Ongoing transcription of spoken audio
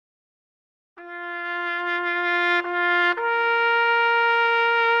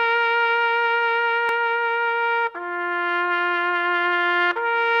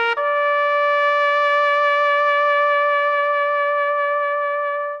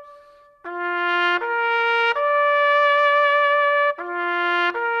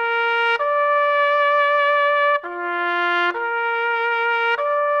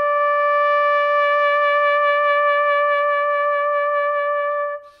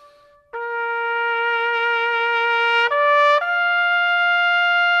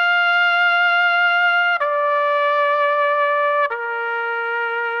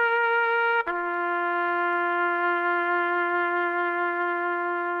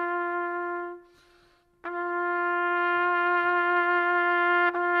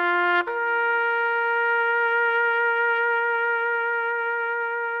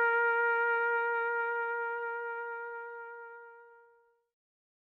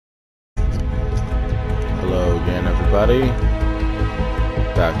everybody.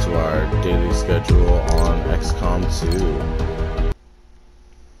 Back to our daily schedule on XCom 2.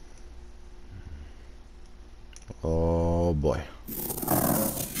 Oh boy.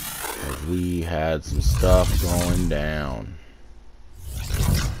 We had some stuff going down.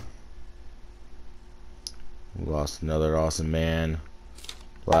 We lost another awesome man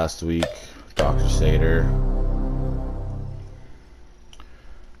last week, Dr. Sayter.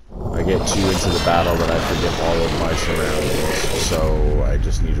 I get too into the battle that I forget all of my surroundings, so I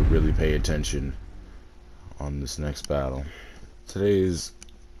just need to really pay attention on this next battle. Today's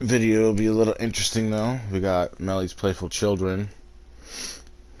video will be a little interesting though. We got Melly's Playful Children,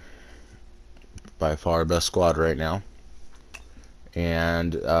 by far best squad right now,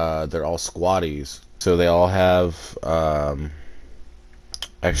 and they're all squaddies, so they all have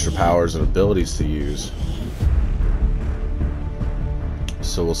extra powers and abilities to use.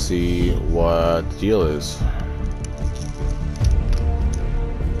 So we'll see what the deal is.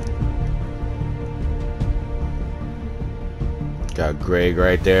 Got Greg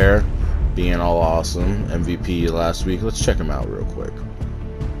right there, being all awesome, MVP last week. Let's check him out real quick.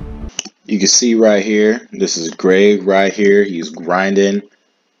 You can see right here, this is Greg right here. He's grinding,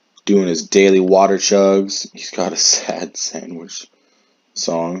 doing his daily water chugs. He's got a sad sandwich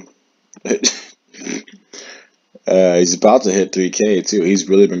song. He's about to hit 3K too. He's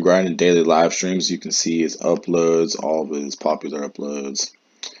really been grinding daily live streams. You can see his uploads, all of his popular uploads,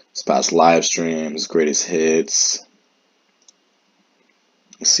 his past live streams, greatest hits.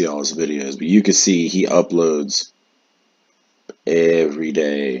 You see all his videos, but you can see he uploads every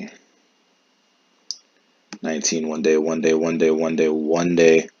day. 19 one day, one day, one day, one day, one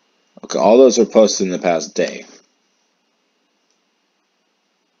day. Okay, all those are posted in the past day.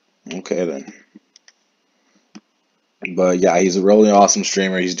 Okay then. But yeah, he's a really awesome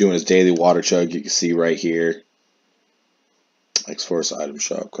streamer. He's doing his daily water chug. You can see right here. X-Force item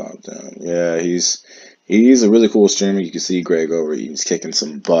shop content. Yeah, he's a really cool streamer. You can see Greg over. He's kicking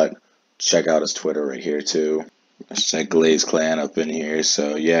some butt. Check out his Twitter right here too. Let's check Glaze Clan up in here.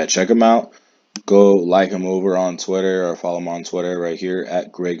 So yeah, check him out. Go like him over on Twitter or follow him on Twitter right here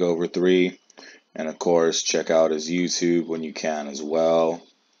at GregOver3. And of course, check out his YouTube when you can as well.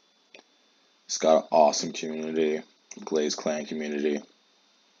 He's got an awesome community. Glaze Clan community,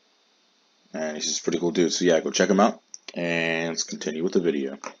 and he's just a pretty cool dude. So yeah, go check him out, and let's continue with the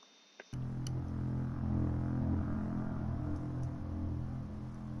video.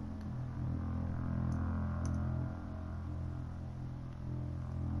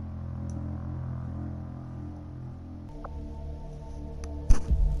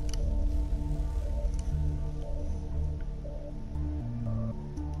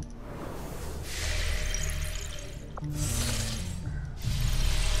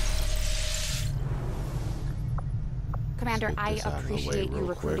 Commander, I appreciate you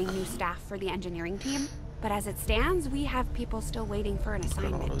recruiting new staff for the engineering team, but as it stands, we have people still waiting for an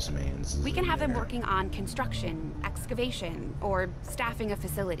assignment. We can have them working on construction, excavation, or staffing a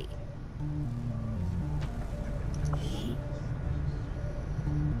facility.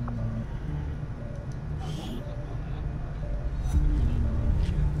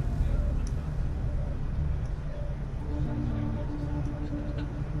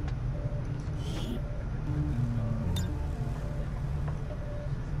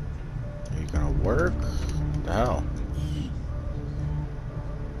 Work? What the hell?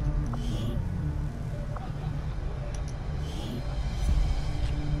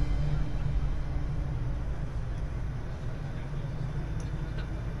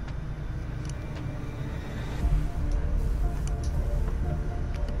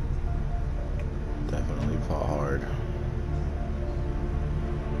 Definitely fought hard.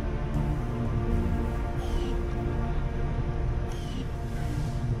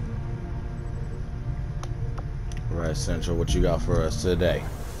 Right, Central, what you got for us today?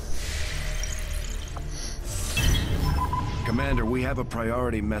 Commander, we have a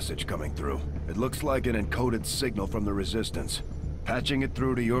priority message coming through. It looks like an encoded signal from the Resistance. Patching it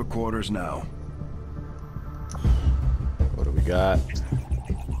through to your quarters now. What do we got?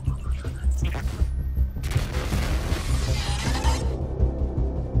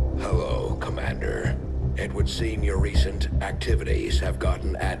 Hello, Commander. It would seem your recent activities have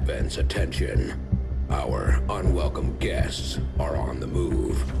gotten Advent's attention. Our unwelcome guests are on the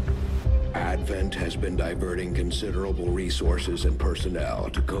move. Advent has been diverting considerable resources and personnel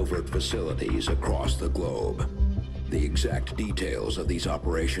to covert facilities across the globe. The exact details of these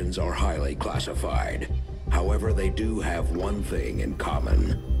operations are highly classified. However, they do have one thing in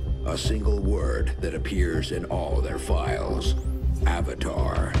common. A single word that appears in all their files.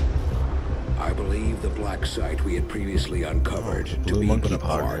 Avatar. I believe believe the black site we had previously uncovered to be a key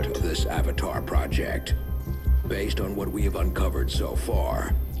part of this Avatar project. Based on what we have uncovered so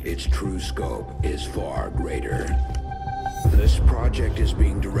far, its true scope is far greater. This project is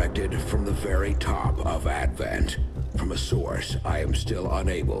being directed from the very top of Advent, from a source I am still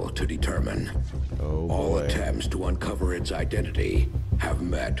unable to determine. All attempts to uncover its identity have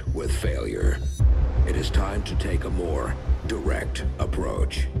met with failure. It is time to take a more direct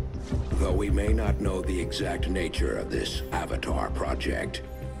approach. Though we may not know the exact nature of this Avatar project,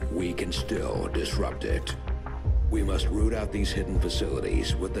 we can still disrupt it. We must root out these hidden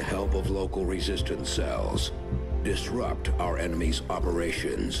facilities with the help of local resistance cells, disrupt our enemy's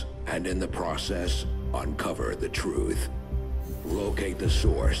operations, and in the process, uncover the truth. Locate the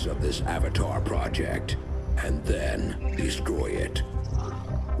source of this Avatar project, and then destroy it.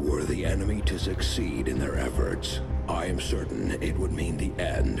 Were the enemy to succeed in their efforts, I am certain it would mean the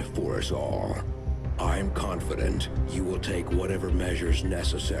end for us all. I am confident you will take whatever measures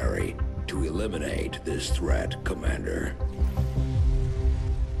necessary to eliminate this threat, Commander.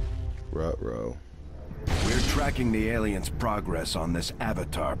 Ruh-roh. We're tracking the aliens' progress on this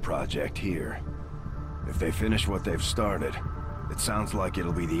Avatar project here. If they finish what they've started, it sounds like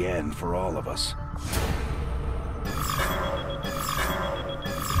it'll be the end for all of us.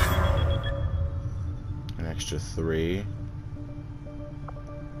 An extra 3.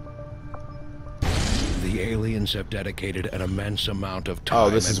 The aliens have dedicated an immense amount of time. Oh,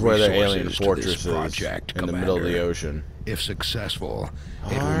 this is where the alien fortress is, project, in the middle of the ocean. If successful,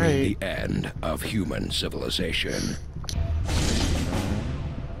 it will mean the end of human civilization.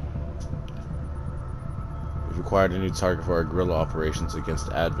 We've acquired a new target for our guerrilla operations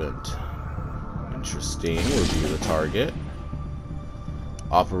against Advent. Interesting. Review the target.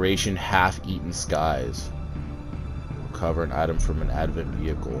 Operation Half-Eaten Skies. Recover an item from an Advent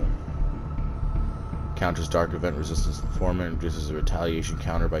vehicle. Counters dark event resistance informant. Reduces a retaliation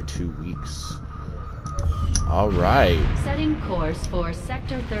counter by 2 weeks. Alright. Setting course for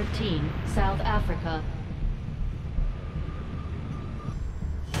Sector 13, South Africa.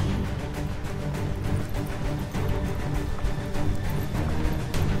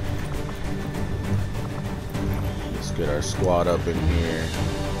 Let's get our squad up in here.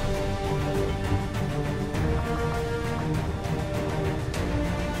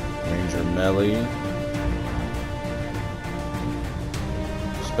 Ranger Melly.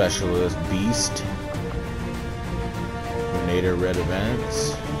 Specialist Beast. Grenadier Red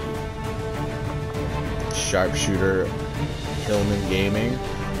Events. Sharpshooter Hillman Gaming.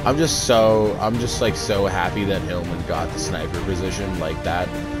 I'm just like so happy that Hillman got the sniper position. Like, that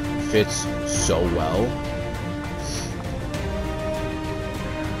fits so well.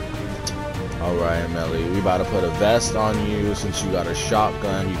 Alright, Melly, we about to put a vest on you. Since you got a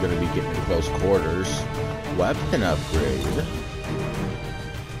shotgun, you're gonna be getting in close quarters. Weapon upgrade.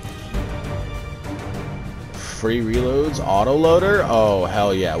 Free reloads, autoloader. Oh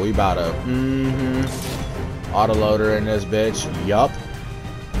hell yeah, we about to autoloader in this bitch. Yup.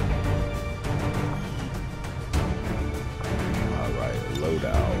 Alright,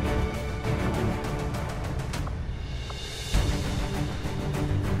 loadout.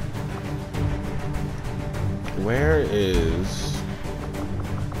 Where is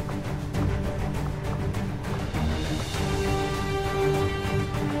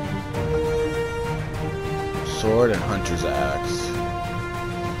sword and hunter's axe?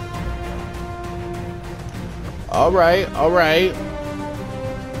 Alright, alright.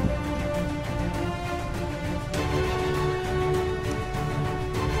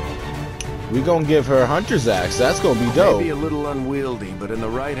 We gonna give her hunter's axe. That's gonna be dope. Maybe a little unwieldy, but in the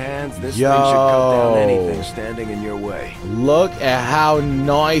right hands, this thing should cut down anything standing in your way. Look at how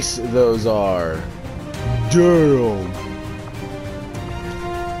nice those are. Damn.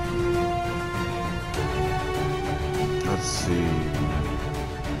 Let's see.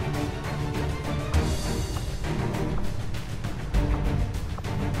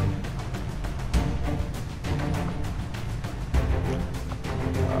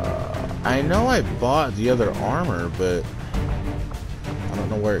 I know I bought the other armor, but I don't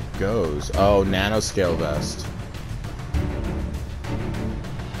know where it goes. Oh, nanoscale vest.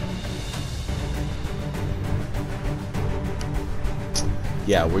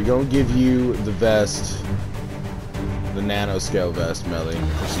 Yeah, we're gonna give you the vest, the nanoscale vest, Melly,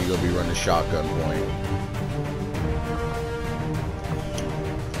 so you're gonna be running shotgun point.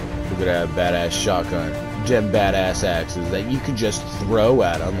 Look at that badass shotgun. Them badass axes that you can just throw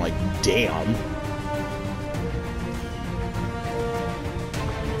at them. Like, damn.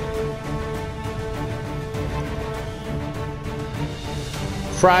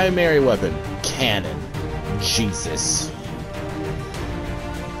 Primary weapon, cannon. Jesus.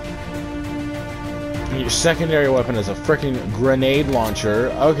 Your secondary weapon is a freaking grenade launcher.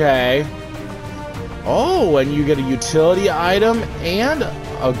 Okay. Oh, and you get a utility item and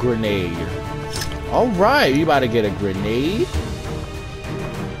a grenade. Alright, you about to get a grenade?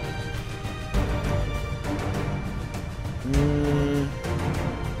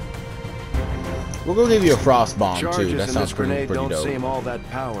 We're gonna give you a frost bomb too. That sounds pretty dope. Don't seem all that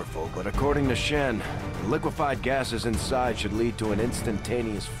powerful, but according to Shen, the liquefied gases inside should lead to an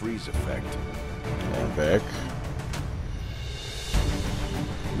instantaneous freeze effect. Epic.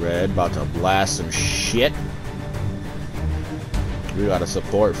 Red about to blast some shit. We got a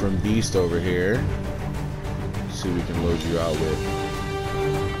support from Beast over here. Let's see what we can load you out with.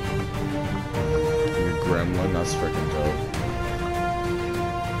 Your gremlin, that's freaking dope.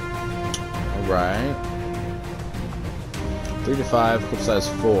 Alright. 3 to 5, clip size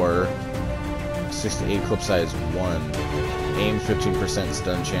 4. 6 to 8, clip size 1. Aim 15%,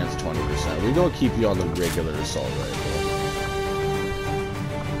 stun chance 20%. We're gonna keep you on the regular assault rifle.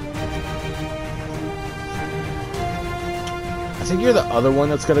 I think you're the other one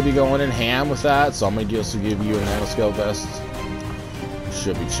that's gonna be going in ham with that, so I'm gonna also give you a nanoscale vest.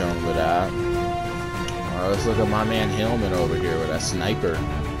 Should be chilling with that. Alright, let's look at my man Hillman over here with that sniper.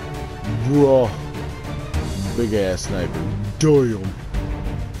 Whoa. Big ass sniper. Damn.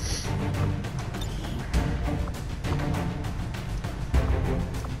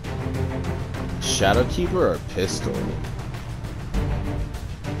 Shadow Keeper or pistol?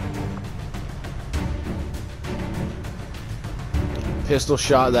 Pistol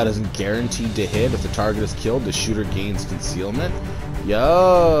shot that isn't guaranteed to hit. If the target is killed, the shooter gains concealment.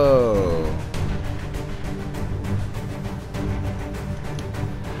 Yo.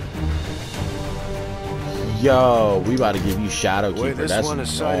 Yo, we about to give you Shadow Keeper. This That's one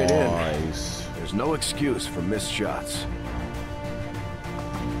is nice. In. There's no excuse for missed shots.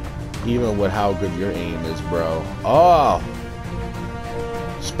 Even with how good your aim is, bro. Oh,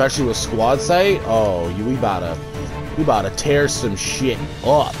 especially with squad sight. Oh, we about to tear some shit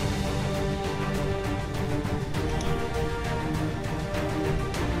up.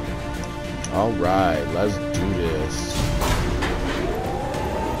 All right, let's do this.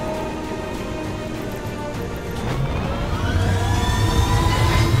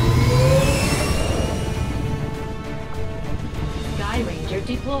 Sky Ranger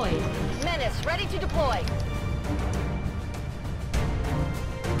deployed. Menace, ready to deploy.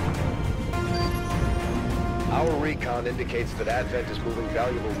 Our recon indicates that Advent is moving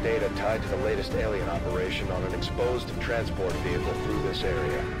valuable data tied to the latest alien operation on an exposed transport vehicle through this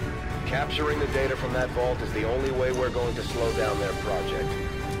area. Capturing the data from that vault is the only way we're going to slow down their project.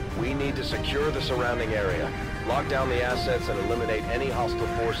 We need to secure the surrounding area, lock down the assets, and eliminate any hostile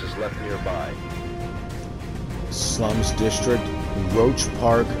forces left nearby. Slums District, Roach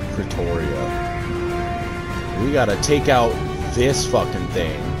Park, Pretoria. We gotta take out this fucking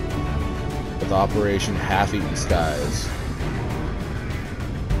thing with Operation Half-Eaten Skies.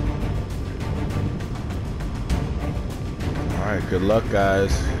 Alright, good luck,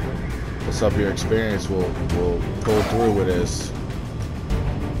 guys. Let's up your experience. We'll pull through with this.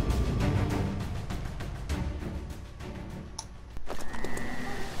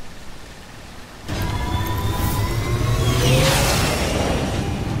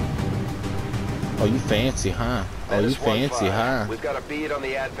 Oh, you fancy, huh? Oh, you fancy, huh? We've got a bead on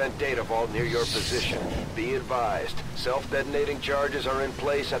the Advent data vault near your position. Be advised, self-detonating charges are in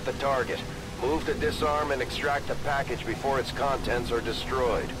place at the target. Move to disarm and extract the package before its contents are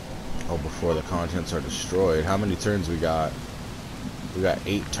destroyed. Oh, before the contents are destroyed. How many turns we got? We got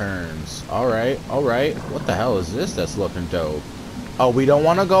 8 turns. Alright, alright. What the hell is this that's looking dope? Oh, we don't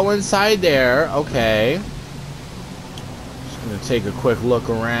want to go inside there. Okay. Just gonna take a quick look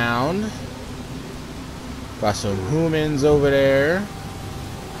around. Got some humans over there.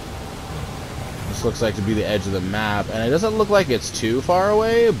 This looks like to be the edge of the map. And it doesn't look like it's too far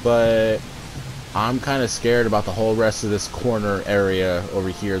away, but I'm kind of scared about the whole rest of this corner area over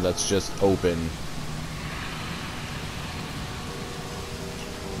here that's just open.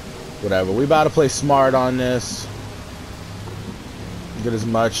 Whatever. We about to play smart on this. Get as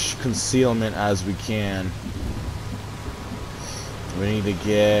much concealment as we can. We need to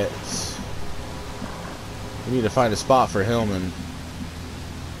get... We need to find a spot for Hillman.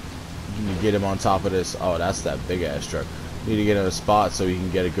 We need to get him on top of this. Oh, that's that big ass truck. We need to get him a spot so he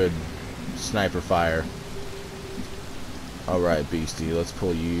can get a good sniper fire. Alright, Beastie. Let's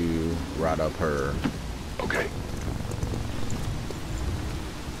pull you right up her. Okay.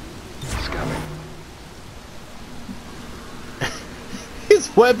 It's coming. His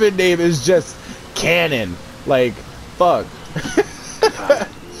weapon name is just cannon. Like, fuck.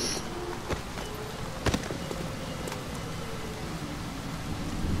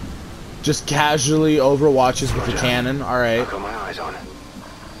 Just casually overwatches with the cannon. Alright. Got my eyes on it.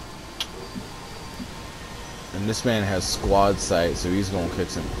 And this man has squad sight, so he's gonna kick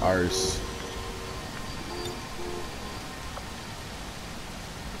some arse.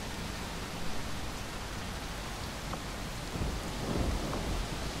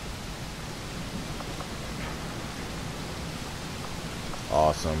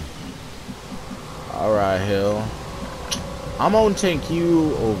 Awesome. Alright, Hill. I'm gonna take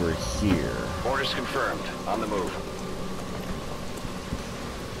you over here. Orders confirmed. On the move.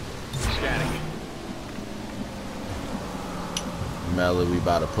 Scanning. Melly, we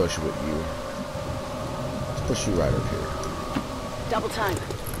about to push with you. Let's push you right up here. Double time.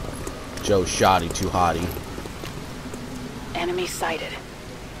 Joe Shoddy, too hotty. Enemy sighted.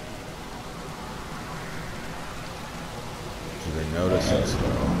 Do they notice us?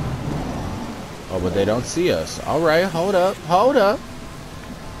 Oh, but they don't see us. Alright, hold up, hold up.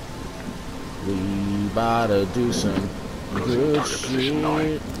 We about to do some good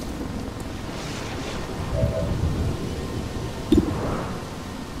shit.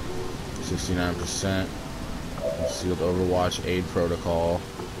 %. Concealed Overwatch aid protocol.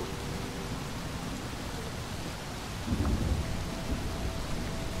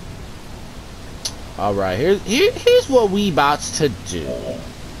 Alright, here's what we about to do.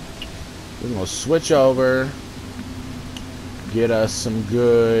 We're gonna switch over. Get us some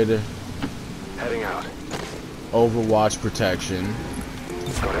good Heading out. Overwatch protection.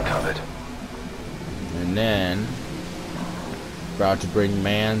 Got it covered. And then about to bring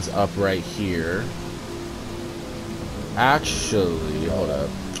Mans up right here. Actually, hold up.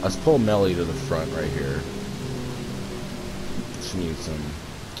 Let's pull Melly to the front right here. She needs some.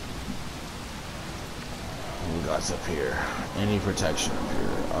 What we got up here? Any protection up here?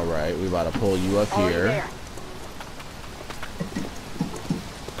 All right, we about to pull you up here. There.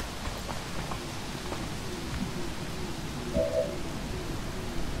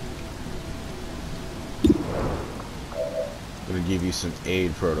 Gonna give you some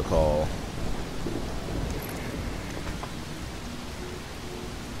aid protocol.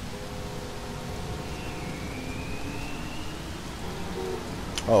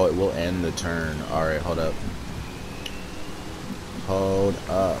 Oh, it will end the turn. Alright, hold up. Hold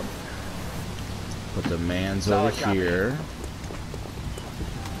up. Put the Mans over here.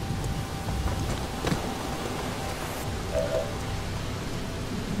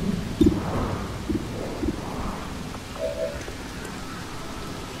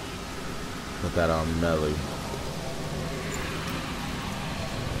 Put that on Melly.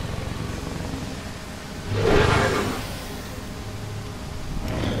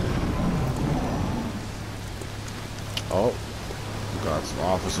 Oh, got some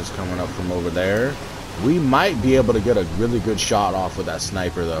officers coming up from over there. We might be able to get a really good shot off with that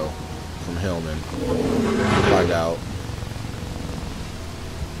sniper though, from Hillman. We'll find out.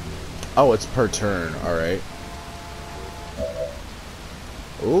 Oh, it's per turn. All right.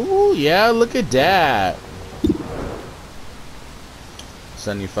 Ooh, yeah, look at that.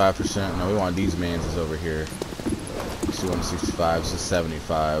 75%. No, we want these Manses over here. 265 to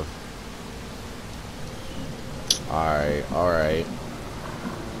 75. Alright, alright.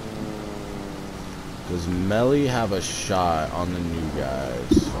 Does Melly have a shot on the new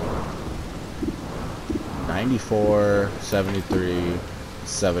guys? 94, 73,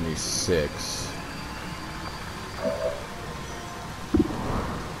 76.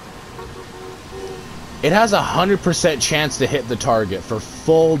 It has 100% chance to hit the target for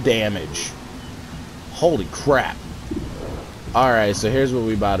full damage. Holy crap. Alright, so here's what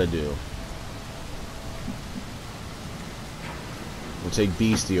we about to do. We'll take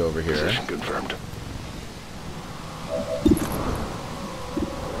Beastie over here. Position confirmed.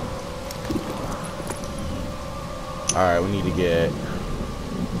 Alright, we need to get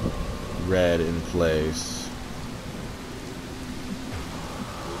Red in place.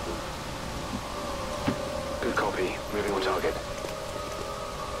 Good copy. Moving on target.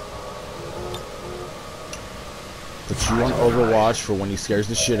 Put you on Overwatch for when he scares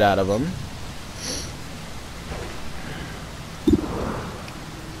the shit out of him.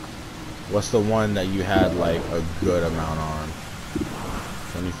 What's the one that you had like a good amount on?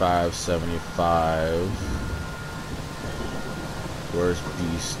 25, 75. Where's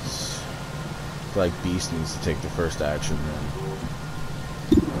Beasts? I feel like Beast needs to take the first action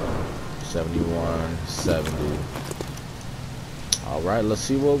then. 71, 70. Alright, let's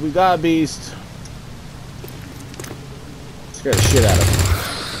see what we got, Beast. Scare the shit out of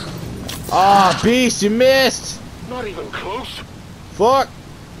him. Ah, oh, beast, you missed. Not even close. Fuck.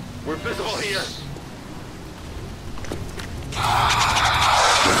 We're visible here.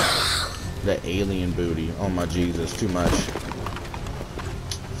 The alien booty. Oh my Jesus, too much.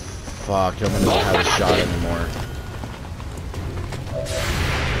 Fuck, Hillman doesn't have a shot anymore.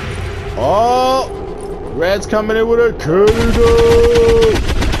 Oh! Red's coming in with a cannon!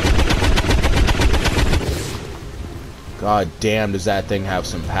 God damn, does that thing have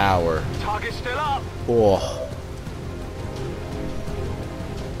some power. Target's still up. Oh.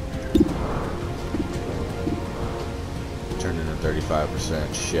 Turned into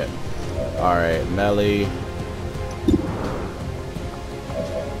 35%. Shit. Alright, melee.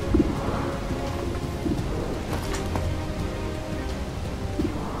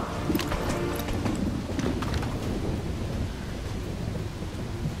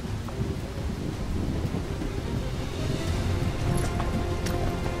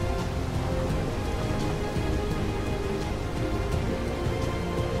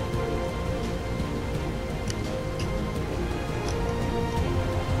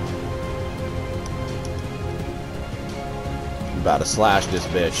 About to slash this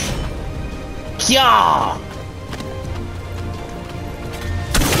bitch. Kya!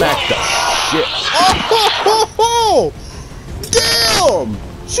 Smack the shit. Oh, damn!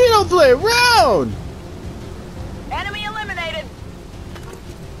 She don't play around! Enemy eliminated.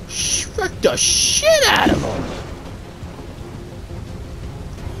 Smack the shit out of him!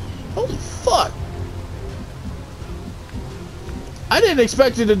 Holy fuck! I didn't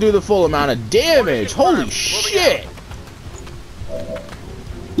expect it to do the full amount of damage. Holy shit!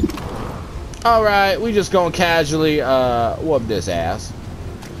 Alright, we just gonna casually whoop this ass.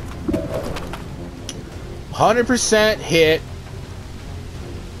 100% hit.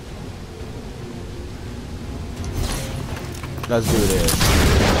 Let's do this.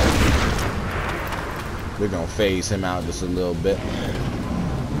 We're gonna phase him out just a little bit.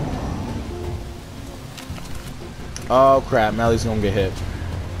 Oh crap, Melly's gonna get hit.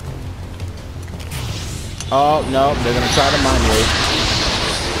 Oh no, they're gonna try to mind rape.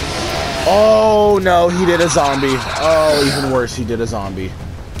 Oh no, he did a zombie. Oh, even worse, he did a zombie.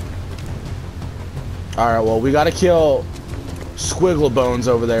 Alright, well, we gotta kill Squiggle Bones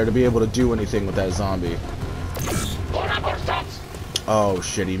over there to be able to do anything with that zombie. Oh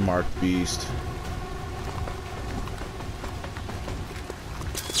shit, he marked beast.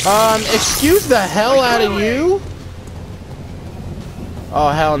 Excuse the hell out of you? Oh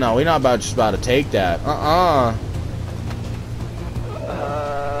hell no, we're not just about to take that.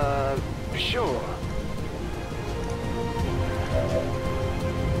 Sure.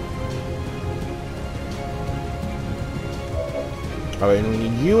 Alright, we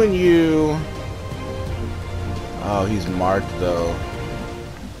need you and you. Oh, he's marked though.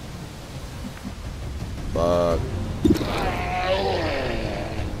 Fuck.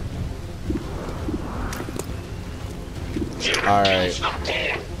 Alright.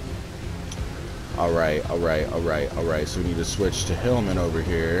 So we need to switch to Hillman over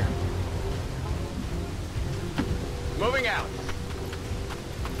here. Moving out.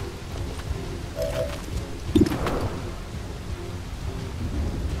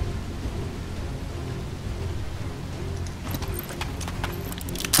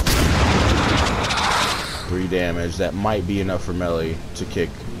 Three damage. That might be enough for Melly to kick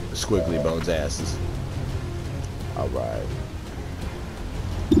Squiggly Bones' asses. Alright.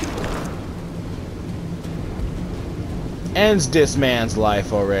 Ends this man's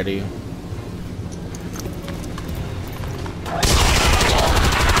life already.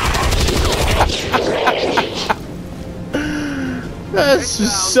 That's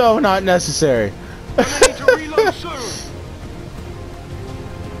just so not necessary.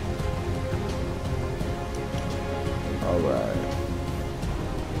 Alright.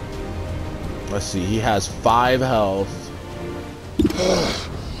 Let's see, he has 5 health.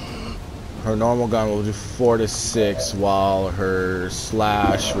 Her normal gun will do 4 to 6, while her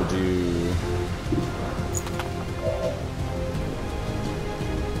slash will do...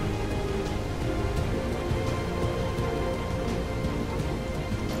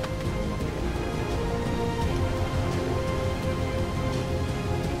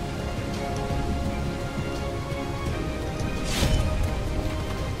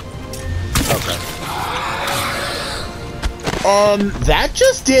 That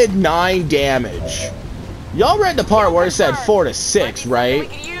just did 9 damage. Y'all read the part where it said 4 to 6, right?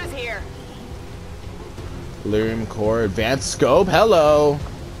 Lyrium core, advanced scope, hello.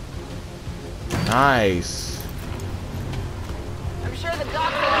 Nice. I'm sure the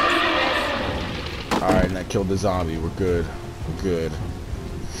doctor will see this. Alright, and that killed the zombie. We're good. We're good.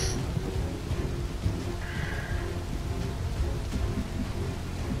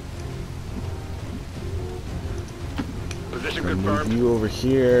 move you over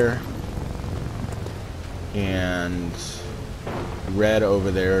here. And Red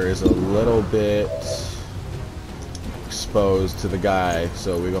over there is a little bit exposed to the guy,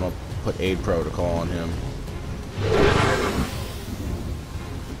 so we're gonna put aid protocol on him.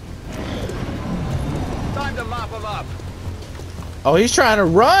 Time to mop him up. Oh, he's trying to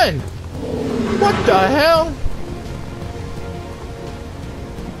run! What the hell?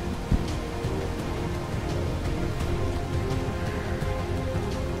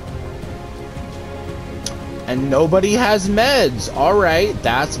 And nobody has meds. Alright,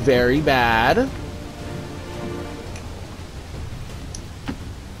 that's very bad.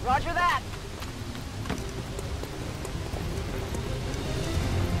 Roger that.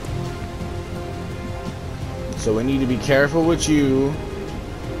 So we need to be careful with you,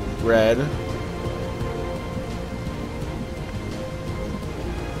 Red.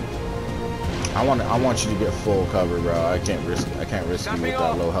 I want you to get full cover, bro. I can't risk you with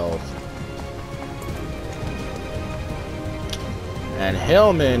that low health. And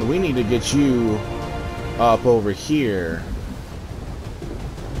Hillman, we need to get you up over here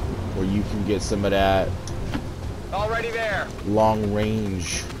where you can get some of that Already there. long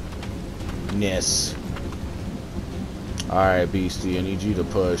range-ness. Alright, Beastie, I need you to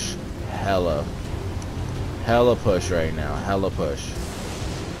push hella push right now. Hella push.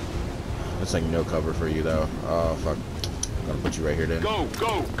 That's like no cover for you though. Oh fuck. I'm gonna put you right here then. Go,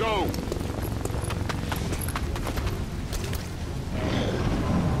 go, go.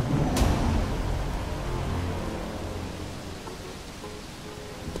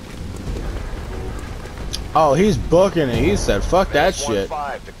 Oh, he's booking it. He said, fuck that shit.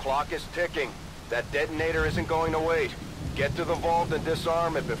 5, the clock is ticking. That detonator isn't going to wait. Get to the vault and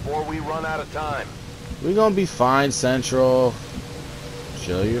disarm it before we run out of time. We gonna be fine, Central.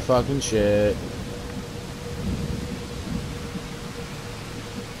 Chill your fucking shit.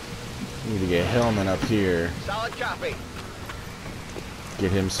 Need to get Hillman up here. Solid copy.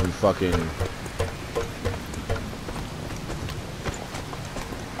 Get him some fucking...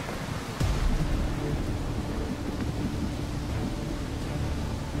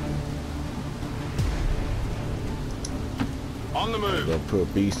 On the move. Go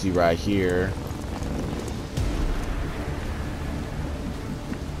put Beastie right here.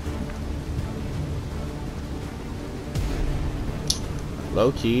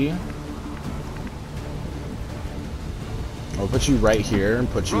 Low key. I'll put you right here and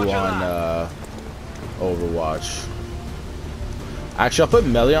put you on Overwatch. Actually, I'll put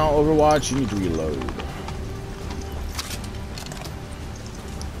Melee on Overwatch. You need to reload. That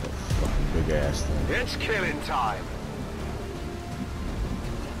fucking big ass thing. It's killing time.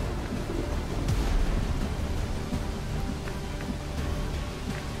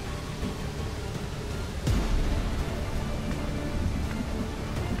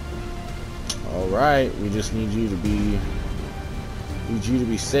 Alright, we just need you to be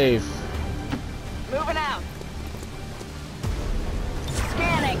safe. Moving out.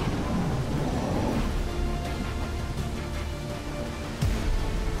 Scanning.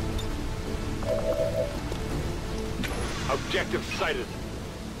 Objective sighted.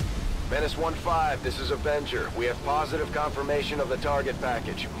 Menace 1-5, this is Avenger. We have positive confirmation of the target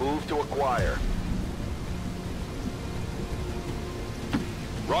package. Move to acquire.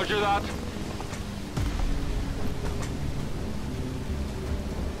 Roger that.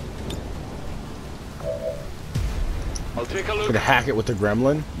 I'll take a look. Gonna hack it with the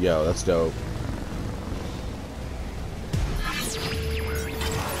gremlin? Yo, that's dope.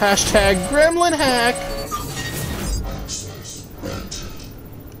 Hashtag gremlin hack!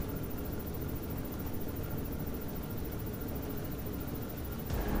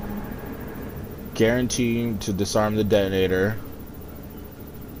 Guaranteed to disarm the detonator.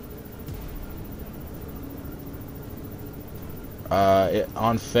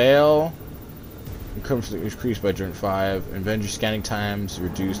 On fail, comes increased by during 5. Avenger scanning times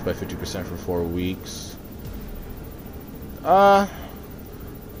reduced by 50% for 4 weeks. Current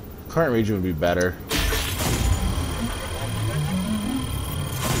region would be better.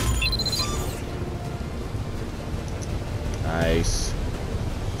 Nice.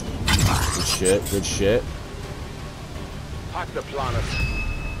 Good shit, good shit. Pack the planet.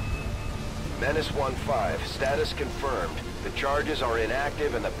 Menace 1-5, status confirmed. The charges are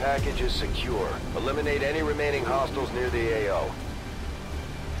inactive and the package is secure. Eliminate any remaining hostiles near the AO.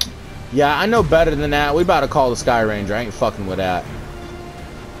 Yeah, I know better than that. We about to call the Sky Ranger. I ain't fucking with that.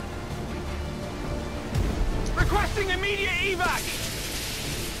 Requesting immediate evac!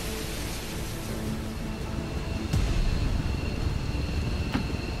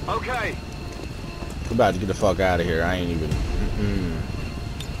 Okay. We're about to get the fuck out of here. I ain't even...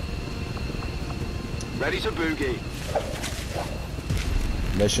 Ready to boogie.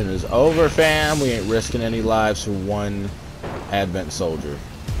 Mission is over, fam. We ain't risking any lives for one Advent soldier.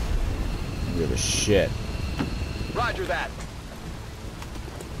 Don't give a shit. Roger that.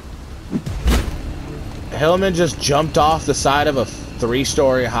 Hillman just jumped off the side of a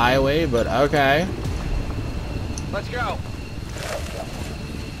 3-story highway, but okay. Let's go.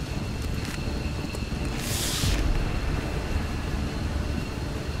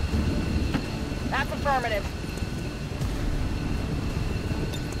 That's affirmative.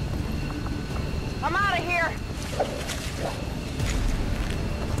 I'm out of here.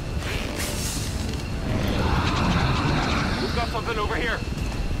 We've got something over here.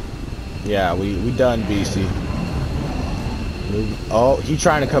 Yeah, we done, Beastie. Oh, he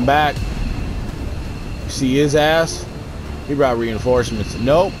trying to come back. See his ass? He brought reinforcements.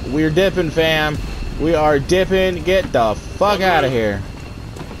 Nope, we're dipping, fam. We are dipping. Get the fuck out of here.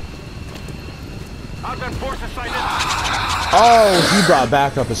 Outbound forces sighted. Oh, he brought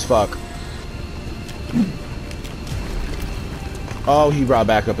backup as fuck. Oh, he brought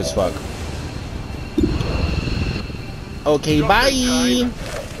backup as fuck. Okay, bye.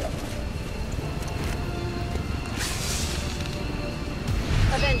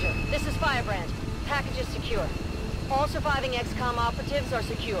 Avenger, this is Firebrand. Package is secure. All surviving XCom operatives are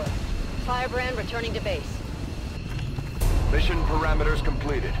secure. Firebrand returning to base. Mission parameters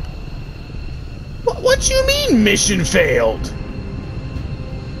completed. What you mean mission failed?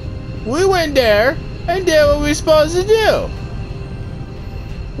 We went there and did what we were supposed to do.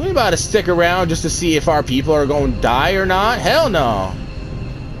 We ain't about to stick around just to see if our people are going to die or not. Hell no.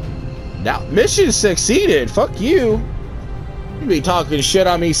 Now, mission succeeded. Fuck you. You be talking shit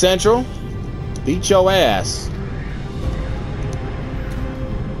on me, Central. Beat your ass.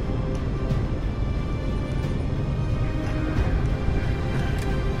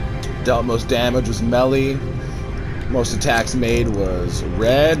 Dealt most damage was Melly. Most attacks made was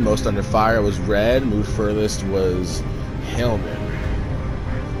red. Most under fire was red. Moved furthest was Hillman.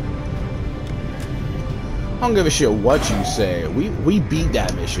 I don't give a shit what you say. We beat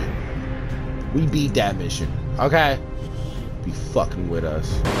that mission. We beat that mission. Okay? Be fucking with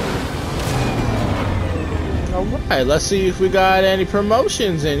us. Alright, let's see if we got any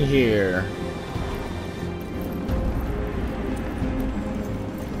promotions in here.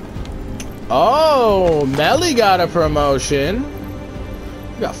 Oh, Melly got a promotion.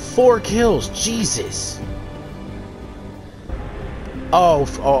 We got 4 kills. Jesus.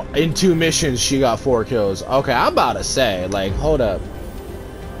 Oh, in 2 missions she got 4 kills. Okay, I'm about to say, like, hold up.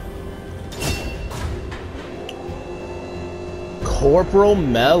 Corporal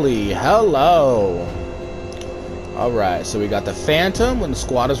Melly, hello. Alright, so we got the Phantom. When the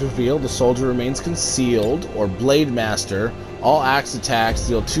squad is revealed, the soldier remains concealed, or Blade Master. All axe attacks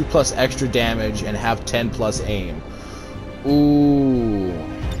deal 2+ extra damage and have 10+ aim. Ooh.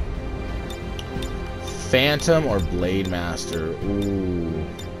 Phantom or Blade Master. Ooh.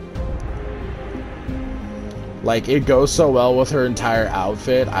 Like, it goes so well with her entire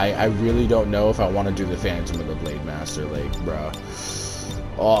outfit. I really don't know if I want to do the Phantom or the Blade Master. Like, bruh.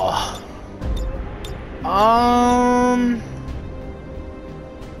 Oh.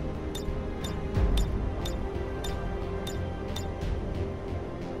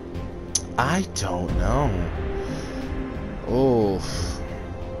 I don't know. Oof.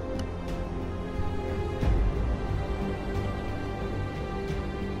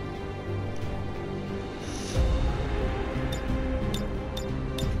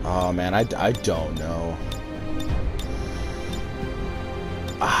 Oh man, I don't know.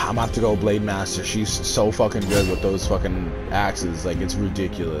 I'm about to go Blade Master. She's so fucking good with those fucking axes. Like, it's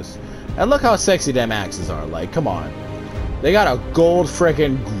ridiculous. And look how sexy them axes are. Like, come on. They got a gold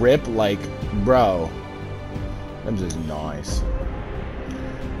freaking grip. Like, bro. Them just nice.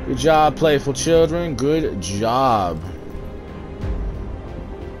 Good job, playful children. Good job.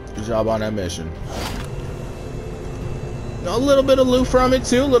 Good job on that mission. A little bit of loot from it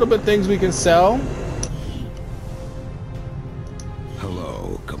too. A little bit of things we can sell.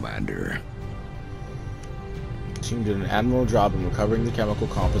 Hello, Commander. Team did an admirable job in recovering the chemical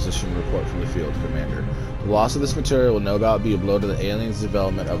composition report from the field, Commander. The loss of this material will no doubt be a blow to the aliens'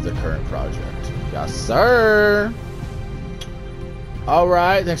 development of the current project. Yes, sir.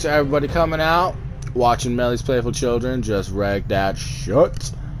 Alright, thanks for everybody coming out. Watching Melly's Playful Children. Just wreck that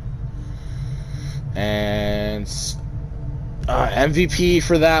shit. And MVP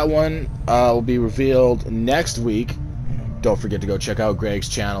for that one will be revealed next week. Don't forget to go check out Greg's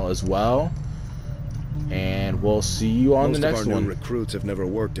channel as well. And we'll see you on the next one. Most of our new recruits have never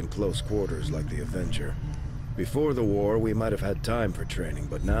worked in close quarters like the Avenger. Before the war, we might have had time for training,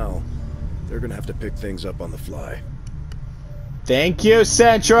 but now they're gonna have to pick things up on the fly. Thank you,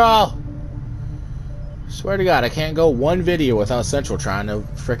 Central! Swear to God, I can't go one video without Central trying to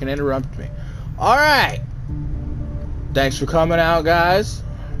frickin' interrupt me. Alright! Thanks for coming out, guys.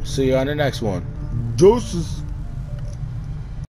 See you on the next one. Deuces!